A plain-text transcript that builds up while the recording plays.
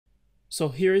So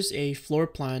here's a floor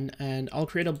plan, and I'll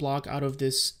create a block out of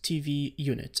this TV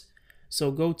unit.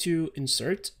 So go to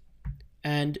Insert,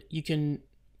 and you can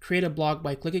create a block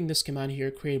by clicking this command here,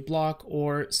 create block,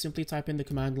 or simply type in the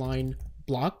command line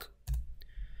block.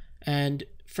 And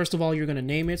first of all, you're going to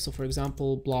name it. So for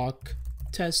example, block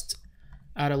test,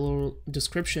 add a little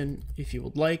description if you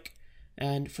would like.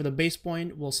 And for the base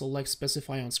point, we'll select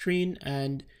specify on screen,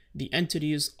 and the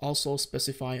entities also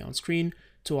specify on screen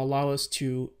to allow us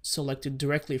to select it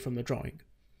directly from the drawing.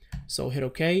 So hit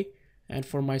OK. And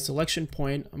for my selection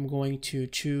point, I'm going to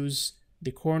choose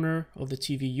the corner of the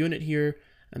TV unit here.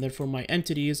 And then for my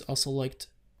entities, I'll select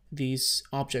these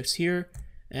objects here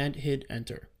and hit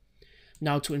enter.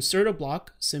 Now to insert a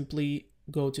block, simply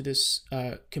go to this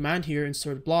command here,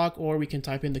 insert block, or we can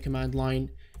type in the command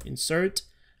line insert.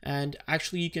 And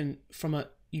actually you can,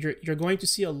 you're going to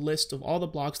see a list of all the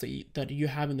blocks that you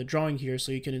have in the drawing here,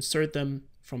 so you can insert them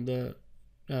from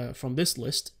this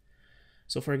list.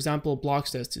 So for example,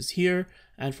 blocks test is here,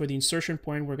 and for the insertion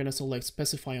point, we're going to select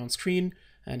specify on screen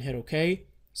and hit OK.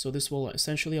 So this will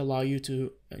essentially allow you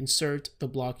to insert the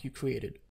block you created.